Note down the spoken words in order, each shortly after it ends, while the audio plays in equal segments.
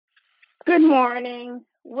Good morning.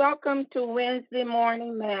 Welcome to Wednesday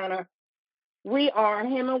Morning Manna. We are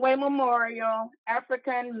Hemingway Memorial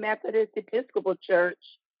African Methodist Episcopal Church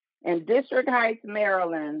in District Heights,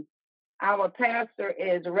 Maryland. Our pastor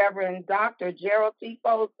is Reverend Dr. Gerald T.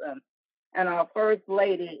 Folsom, and our First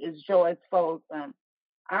Lady is Joyce Folsom.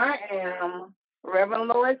 I am Reverend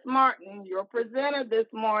Lois Martin, your presenter this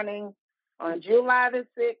morning on July the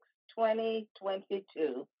 6th,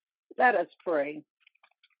 2022. Let us pray.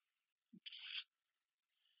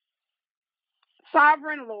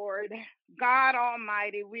 Sovereign Lord, God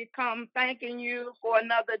Almighty, we come thanking you for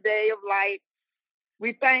another day of life.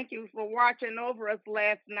 We thank you for watching over us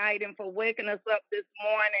last night and for waking us up this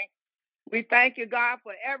morning. We thank you, God,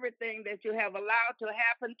 for everything that you have allowed to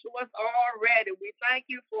happen to us already. We thank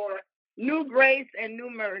you for new grace and new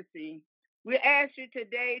mercy. We ask you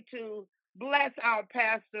today to bless our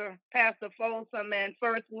pastor, Pastor Folsom, and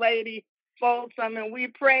First Lady Folsom. And we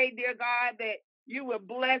pray, dear God, that you would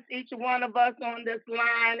bless each one of us on this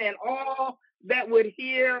line and all that would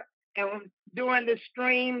hear and during the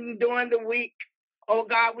stream, during the week. Oh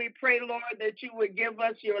God, we pray, Lord, that you would give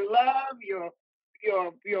us your love,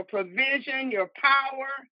 your provision, your power,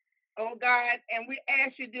 oh God. And we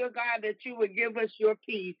ask you, dear God, that you would give us your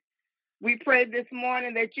peace. We pray this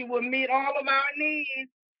morning that you will meet all of our needs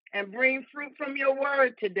and bring fruit from your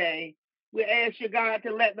word today. We ask you, God,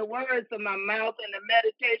 to let the words of my mouth and the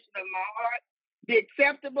meditation of my heart be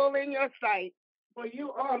acceptable in your sight. For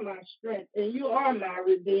you are my strength and you are my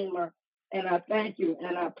redeemer. And I thank you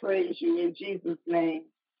and I praise you in Jesus' name.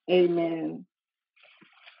 Amen.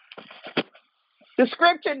 The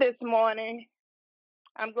scripture this morning,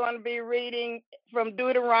 I'm going to be reading from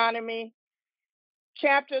Deuteronomy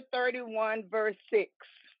chapter 31, verse 6.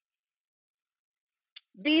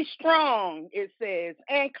 Be strong, it says,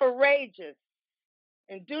 and courageous,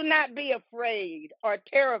 and do not be afraid or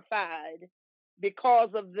terrified because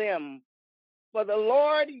of them. For the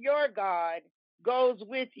Lord your God goes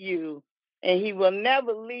with you, and he will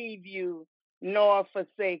never leave you nor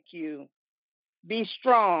forsake you. Be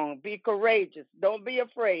strong, be courageous, don't be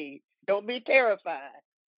afraid, don't be terrified,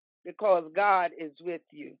 because God is with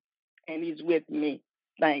you, and he's with me.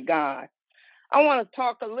 Thank God. I want to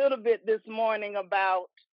talk a little bit this morning about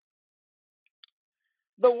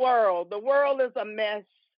the world. The world is a mess,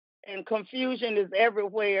 and confusion is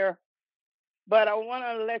everywhere. But I want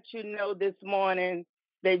to let you know this morning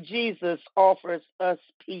that Jesus offers us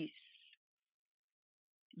peace.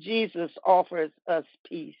 Jesus offers us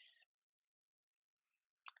peace.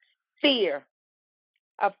 Fear,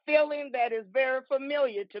 a feeling that is very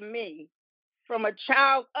familiar to me. From a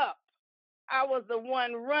child up, I was the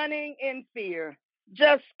one running in fear,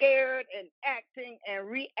 just scared and acting and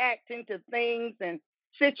reacting to things and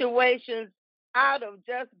situations out of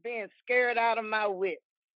just being scared out of my wits.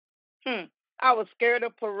 I was scared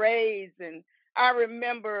of parades, and I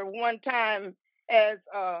remember one time as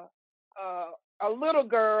a little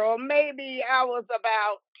girl, maybe I was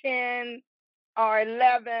about 10 or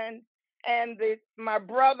 11, and my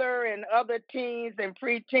brother and other teens and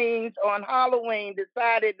preteens on Halloween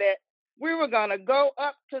decided that we were going to go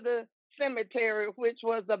up to the cemetery, which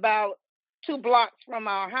was about 2 blocks from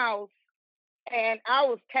our house, and I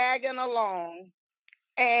was tagging along.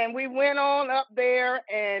 And we went on up there,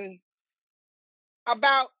 and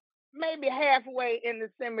about maybe halfway in the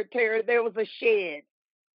cemetery, there was a shed.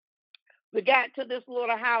 We got to this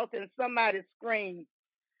little house, and somebody screamed.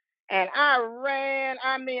 And I ran.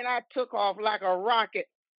 I took off like a rocket.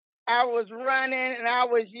 I was running and I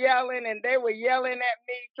was yelling, and they were yelling at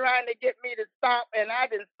me, trying to get me to stop. And I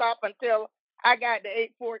didn't stop until I got to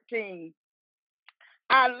 814.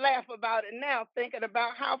 I laugh about it now, thinking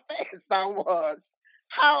about how fast I was,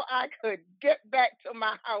 how I could get back to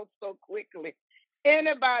my house so quickly.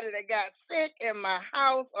 Anybody that got sick in my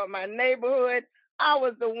house or my neighborhood, I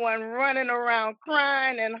was the one running around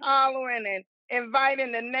crying and hollering and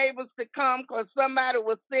inviting the neighbors to come because somebody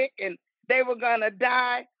was sick and they were going to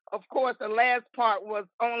die. Of course, the last part was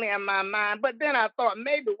only in my mind, but then I thought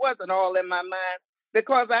maybe it wasn't all in my mind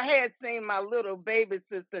because I had seen my little baby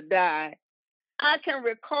sister die. I can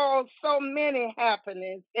recall so many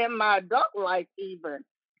happenings in my adult life even.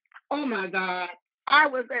 Oh my God. I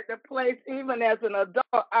was at the place even as an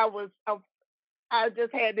adult. I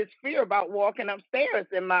just had this fear about walking upstairs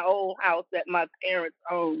in my old house that my parents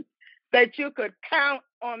owned. That you could count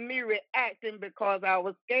on me reacting because I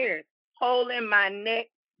was scared, holding my neck,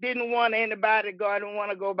 didn't want anybody to go. I didn't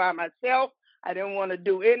want to go by myself. I didn't want to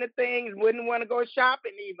do anything, wouldn't want to go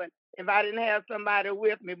shopping even if I didn't have somebody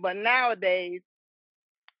with me. But nowadays,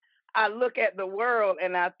 I look at the world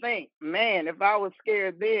and I think, man, if I was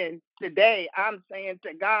scared then, today I'm saying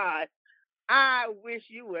to God, I wish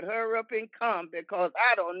you would hurry up and come because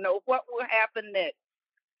I don't know what will happen next.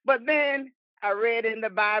 But then I read in the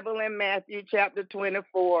Bible in Matthew chapter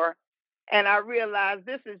 24, and I realized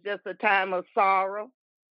this is just a time of sorrow.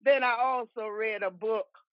 Then I also read a book,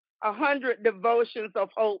 100 Devotions of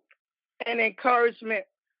Hope and Encouragement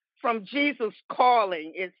from Jesus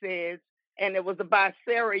Calling, it says, and it was by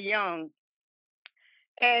Sarah Young.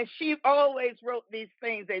 And she always wrote these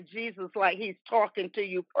things that Jesus, like he's talking to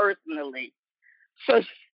you personally. So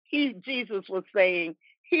Jesus was saying,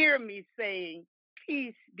 hear me saying,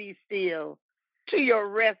 peace be still to your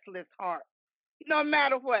restless heart. No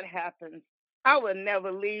matter what happens, I will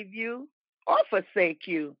never leave you or forsake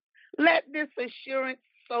you. Let this assurance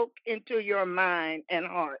soak into your mind and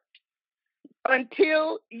heart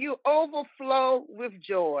until you overflow with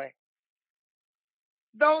joy.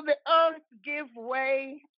 Though the earth give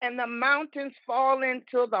way and the mountains fall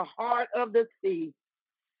into the heart of the sea,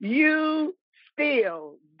 you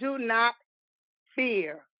still do not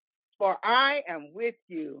fear, for I am with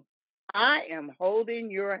you. I am holding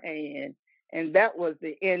your hand. And that was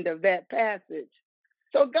the end of that passage.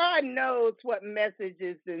 So God knows what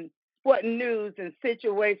messages and what news and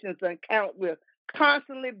situations and count will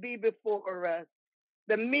constantly be before us.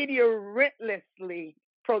 The media relentlessly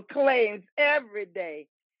proclaims every day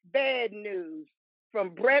bad news from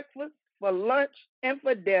breakfast, for lunch, and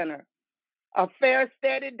for dinner. A fair,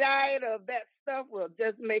 steady diet of that stuff will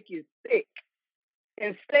just make you sick.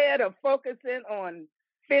 Instead of focusing on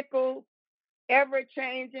fickle, ever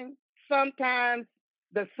changing, sometimes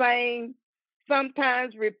the same,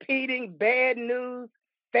 sometimes repeating bad news,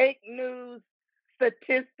 fake news,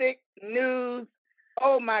 statistic news.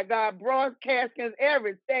 Oh my God, broadcasting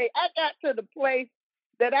every day. I got to the place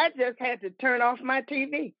that I just had to turn off my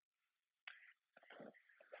TV.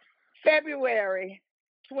 February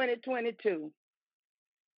 2022,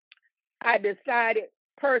 I decided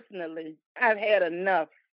personally I've had enough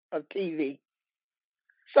of TV.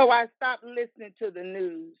 So I stopped listening to the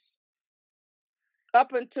news.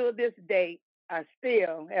 Up until this date, I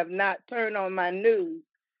still have not turned on my news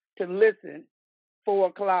to listen 4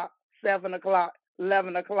 o'clock, 7 o'clock,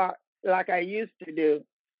 11 o'clock like I used to do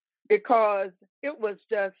because it was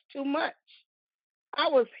just too much. I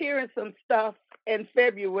was hearing some stuff in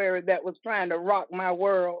February that was trying to rock my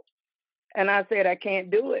world. And I said, I can't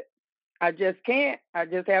do it. I just can't. I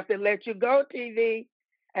just have to let you go, TV.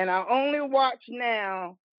 And I only watch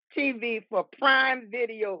now TV for Prime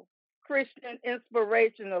Video, Christian,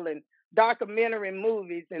 inspirational, and documentary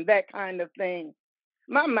movies and that kind of thing.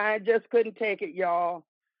 My mind just couldn't take it, y'all.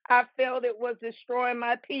 I felt it was destroying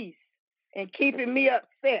my peace and keeping me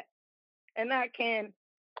upset. And I can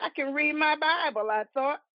read my Bible. I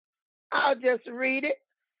thought I'll just read it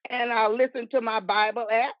and I'll listen to my Bible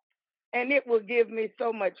app and it will give me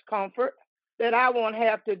so much comfort that I won't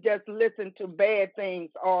have to just listen to bad things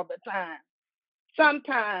all the time.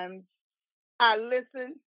 Sometimes I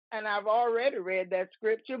listen and I've already read that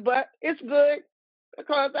scripture, but it's good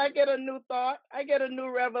because I get a new thought, I get a new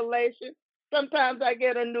revelation. Sometimes I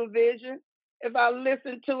get a new vision. If I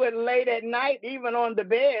listen to it late at night, even on the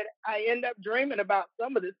bed, I end up dreaming about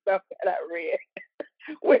some of the stuff that I read,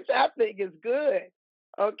 which I think is good.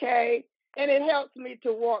 Okay? And it helps me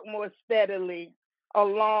to walk more steadily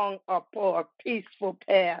along a peaceful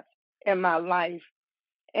path in my life.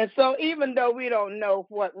 And so, even though we don't know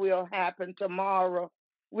what will happen tomorrow,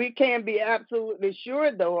 we can be absolutely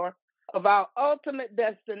sure, though, of our ultimate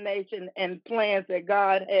destination and plans that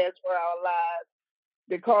God has for our lives.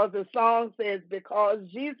 Because the song says, because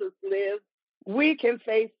Jesus lives, we can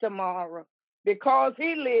face tomorrow. Because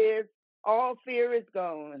he lives, all fear is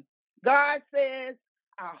gone. God says,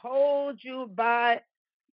 I hold you by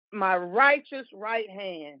my righteous right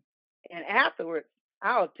hand, and afterwards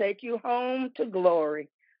I'll take you home to glory.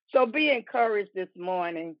 So be encouraged this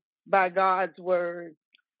morning by God's word.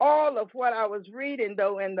 All of what I was reading,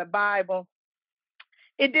 though, in the Bible,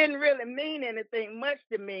 it didn't really mean anything much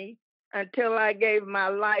to me until I gave my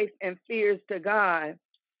life and fears to God.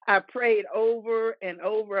 I prayed over and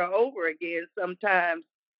over and over again. Sometimes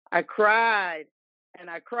I cried and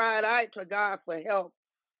I cried out to God for help.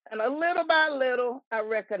 And a little by little, I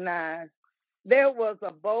recognized there was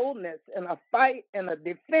a boldness and a fight and a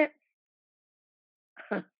defense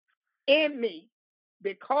in me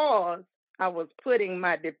because I was putting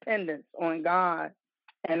my dependence on God.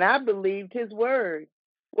 And I believed his word.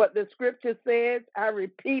 What the scripture says, I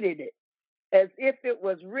repeated it as if it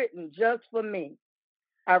was written just for me.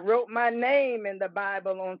 I wrote my name in the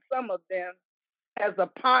Bible on some of them as a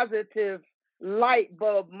positive light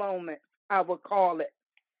bulb moment, I would call it,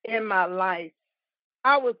 in my life.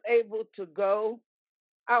 I was able to go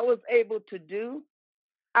I was able to do.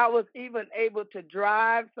 I was even able to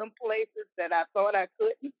drive some places that I thought I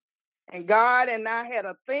couldn't. And God and I had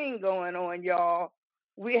a thing going on, y'all.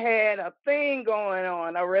 We had a thing going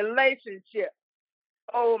on, a relationship.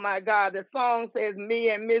 Oh my God, the song says me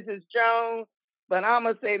and Mrs. Jones, but I'm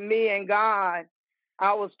going to say me and God.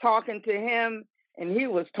 I was talking to him and he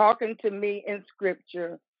was talking to me in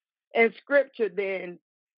scripture. In scripture, then,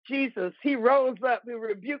 Jesus, he rose up, he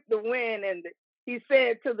rebuked the wind, and he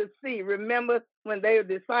said to the sea, remember when their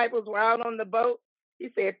disciples were out on the boat? He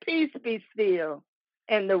said, peace be still.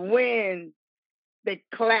 And the wind, they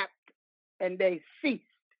clapped and they ceased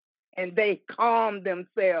and they calmed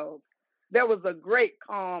themselves. There was a great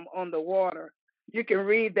calm on the water. You can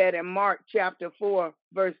read that in Mark chapter 4,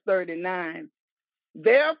 verse 39.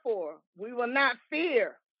 Therefore, we will not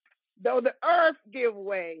fear, though the earth give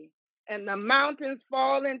way and the mountains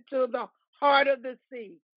fall into the heart of the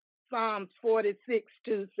sea. Psalms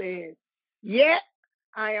 46:2 says, yet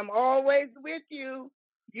I am always with you.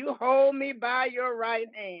 You hold me by your right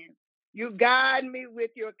hand. You guide me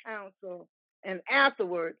with your counsel, and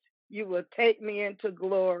afterwards you will take me into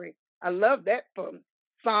glory. I love that from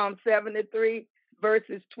Psalm 73,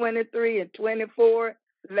 verses 23 and 24.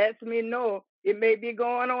 Lets me know it may be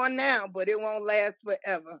going on now, but it won't last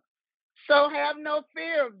forever. So have no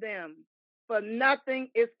fear of them, for nothing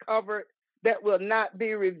is covered that will not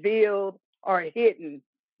be revealed or hidden,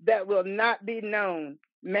 that will not be known.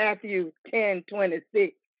 Matthew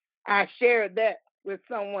 10:26. I shared that with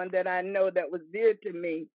someone that I know that was dear to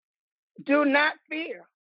me. Do not fear,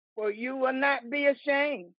 for you will not be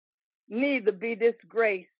ashamed, neither be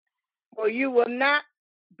disgraced, for you will not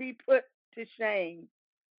be put to shame,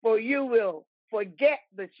 for you will forget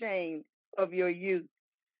the shame of your youth.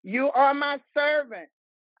 You are my servant.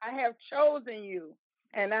 I have chosen you,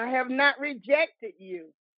 and I have not rejected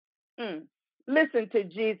you. Listen to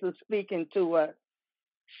Jesus speaking to us.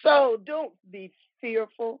 So don't be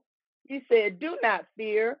fearful. He said, do not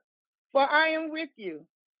fear, for I am with you.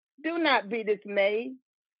 Do not be dismayed,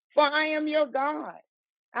 for I am your God.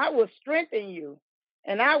 I will strengthen you,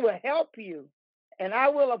 and I will help you, and I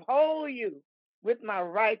will uphold you with my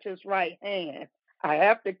righteous right hand. I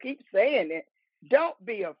have to keep saying it. Don't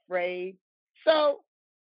be afraid. So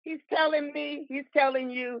he's telling me, he's telling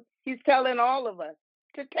you, he's telling all of us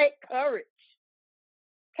to take courage.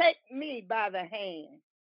 Take me by the hand.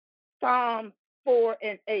 Psalm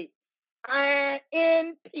 4:8. I am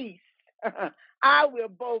in peace. I will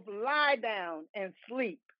both lie down and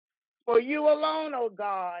sleep. For you alone, O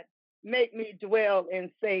God, make me dwell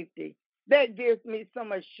in safety. That gives me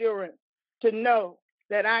some assurance to know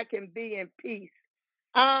that I can be in peace.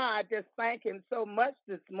 I just thank him so much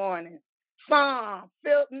this morning. I'll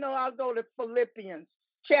go to Philippians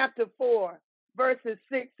chapter 4, verses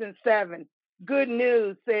 6 and 7. Good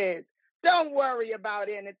news says, don't worry about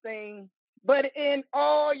anything, but in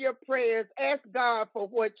all your prayers, ask God for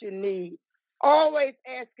what you need. Always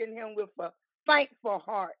asking him with a thankful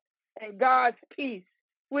heart. And God's peace,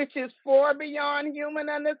 which is far beyond human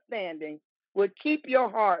understanding, will keep your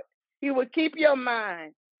heart. He will keep your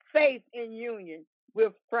mind safe in union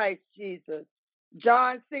with Christ Jesus.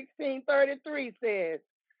 John 16:33 says,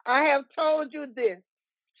 I have told you this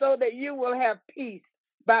so that you will have peace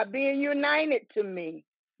by being united to me.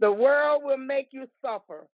 The world will make you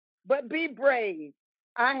suffer, but be brave.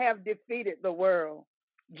 I have defeated the world.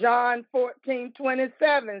 John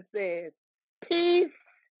 14:27 says, peace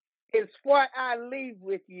is what I leave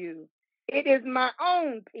with you. It is my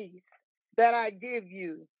own peace that I give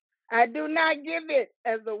you. I do not give it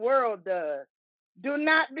as the world does. Do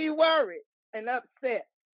not be worried and upset.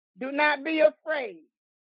 Do not be afraid.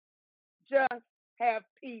 Just have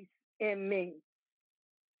peace in me.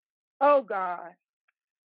 Oh God,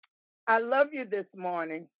 I love you this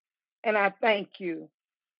morning, and I thank you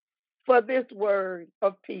for this word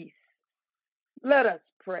of peace. Let us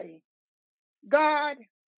pray. God,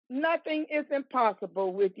 nothing is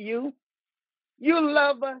impossible with you. You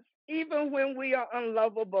love us even when we are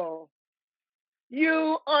unlovable.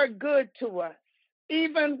 You are good to us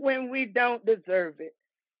even when we don't deserve it.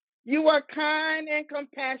 You are kind and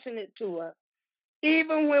compassionate to us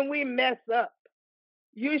even when we mess up.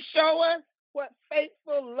 You show us what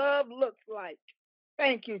faithful love looks like.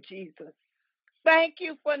 Thank you, Jesus. Thank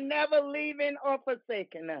you for never leaving or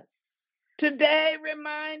forsaking us. Today,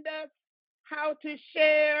 remind us how to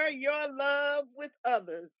share your love with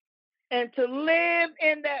others and to live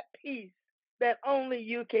in that peace that only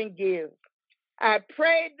you can give. I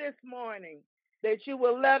pray this morning that you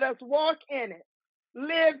will let us walk in it,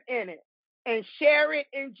 live in it, and share it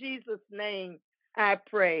in Jesus' name. I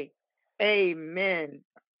pray. Amen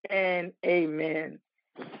and amen.